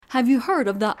Have you heard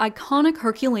of the iconic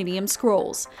Herculaneum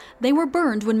scrolls? They were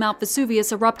burned when Mount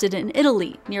Vesuvius erupted in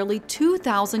Italy nearly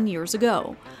 2,000 years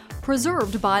ago.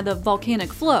 Preserved by the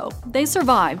volcanic flow, they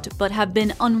survived but have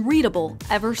been unreadable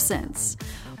ever since.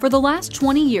 For the last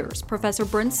 20 years, Professor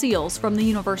Brent Seals from the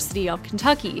University of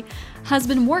Kentucky has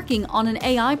been working on an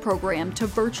AI program to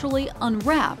virtually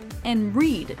unwrap and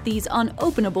read these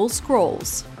unopenable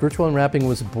scrolls. Virtual unwrapping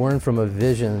was born from a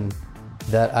vision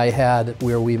that I had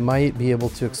where we might be able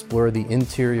to explore the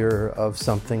interior of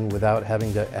something without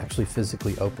having to actually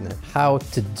physically open it. How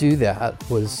to do that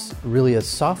was really a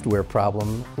software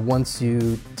problem once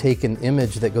you take an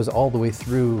image that goes all the way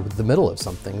through the middle of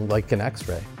something, like an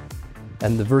X-ray.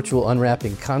 And the virtual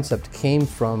unwrapping concept came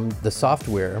from the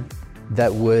software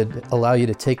that would allow you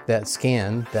to take that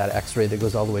scan, that X-ray that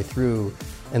goes all the way through,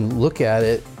 and look at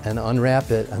it and unwrap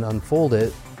it and unfold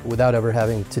it without ever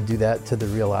having to do that to the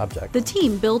real object. The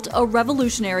team built a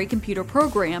revolutionary computer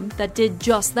program that did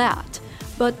just that,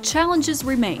 but challenges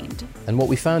remained. And what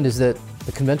we found is that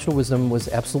the conventional wisdom was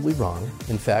absolutely wrong.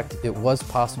 In fact, it was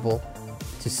possible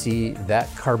to see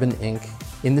that carbon ink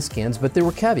in the scans, but there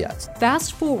were caveats.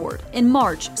 Fast forward, in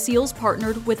March, Seals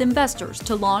partnered with investors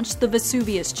to launch the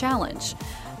Vesuvius Challenge.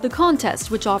 The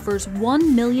contest, which offers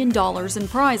 $1 million in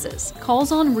prizes,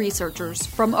 calls on researchers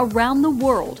from around the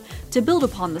world to build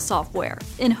upon the software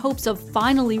in hopes of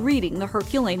finally reading the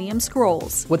Herculaneum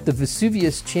scrolls. What the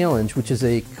Vesuvius Challenge, which is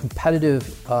a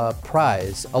competitive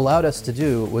prize, allowed us to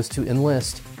do was to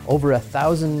enlist over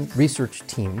 1,000 research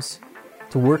teams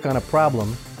to work on a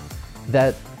problem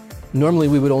that normally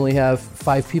we would only have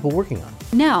 5 people working on.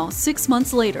 Now, 6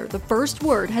 months later, the first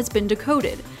word has been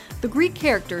decoded. The Greek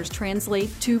characters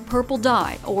translate to purple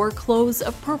dye or clothes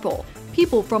of purple.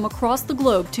 People from across the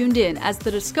globe tuned in as the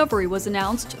discovery was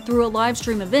announced through a live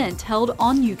stream event held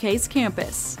on UK's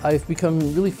campus. I've become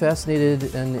really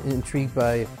fascinated and intrigued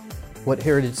by what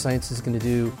heritage science is going to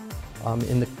do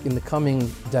in the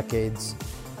coming decades.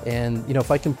 And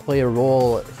if I can play a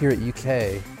role here at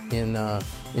UK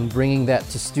in bringing that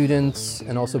to students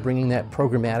and also bringing that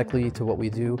programmatically to what we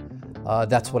do,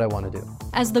 that's what I want to do.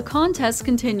 As the contest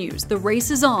continues, the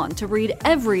race is on to read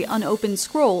every unopened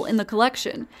scroll in the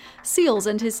collection. Seals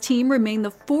and his team remain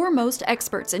the foremost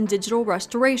experts in digital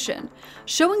restoration,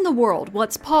 showing the world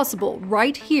what's possible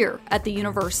right here at the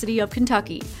University of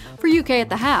Kentucky. For UK at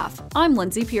the Half, I'm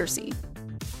Lindsay Piercy.